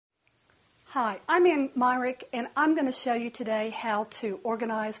Hi, I'm Ann Myrick, and I'm going to show you today how to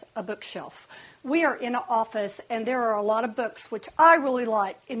organize a bookshelf. We are in an office, and there are a lot of books, which I really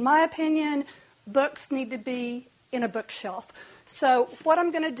like. In my opinion, books need to be in a bookshelf. So what I'm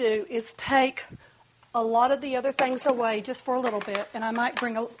going to do is take a lot of the other things away just for a little bit, and I might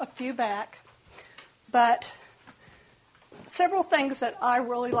bring a few back. But several things that I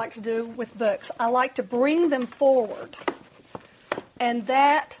really like to do with books, I like to bring them forward, and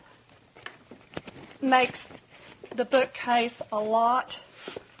that makes the bookcase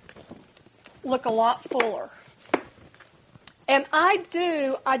look a lot fuller. And I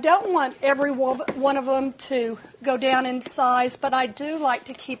don't want every one of them to go down in size, but I do like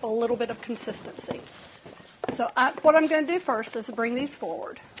to keep a little bit of consistency. So what I'm going to do first is bring these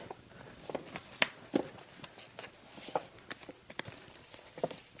forward.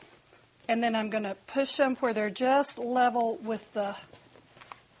 And then I'm going to push them where they're just level with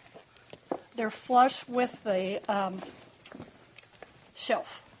they're flush with the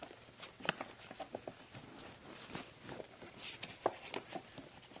shelf.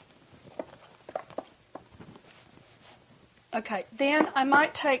 Okay, then I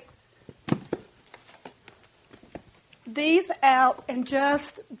might take these out and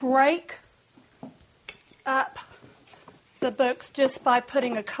just break up the books just by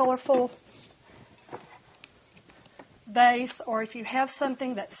putting a colorful base, or if you have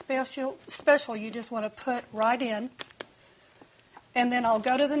something that's special you just want to put right in. And then I'll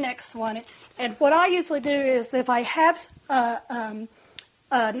go to the next one. And what I usually do is if I have an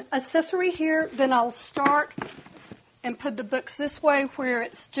accessory here, then I'll start and put the books this way where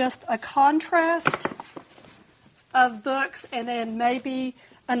it's just a contrast of books and then maybe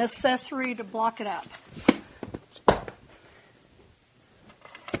an accessory to block it up.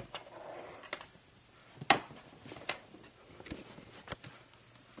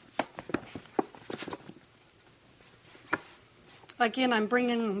 Again, I'm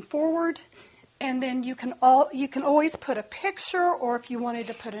bringing them forward, and then you can always put a picture, or if you wanted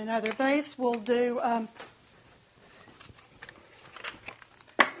to put another vase, we'll do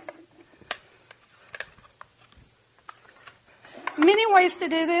many ways to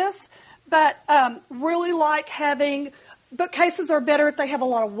do this, but really like having bookcases are better if they have a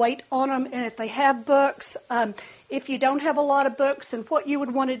lot of weight on them, and if they have books. If you don't have a lot of books, and what you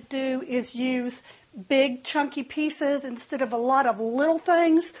would want to do is use big chunky pieces instead of a lot of little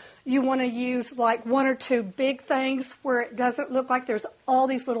things. You want to use like one or two big things where it doesn't look like there's all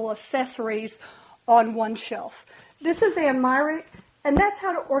these little accessories on one shelf. This is Ann Myrick, and that's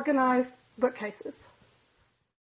how to organize bookcases.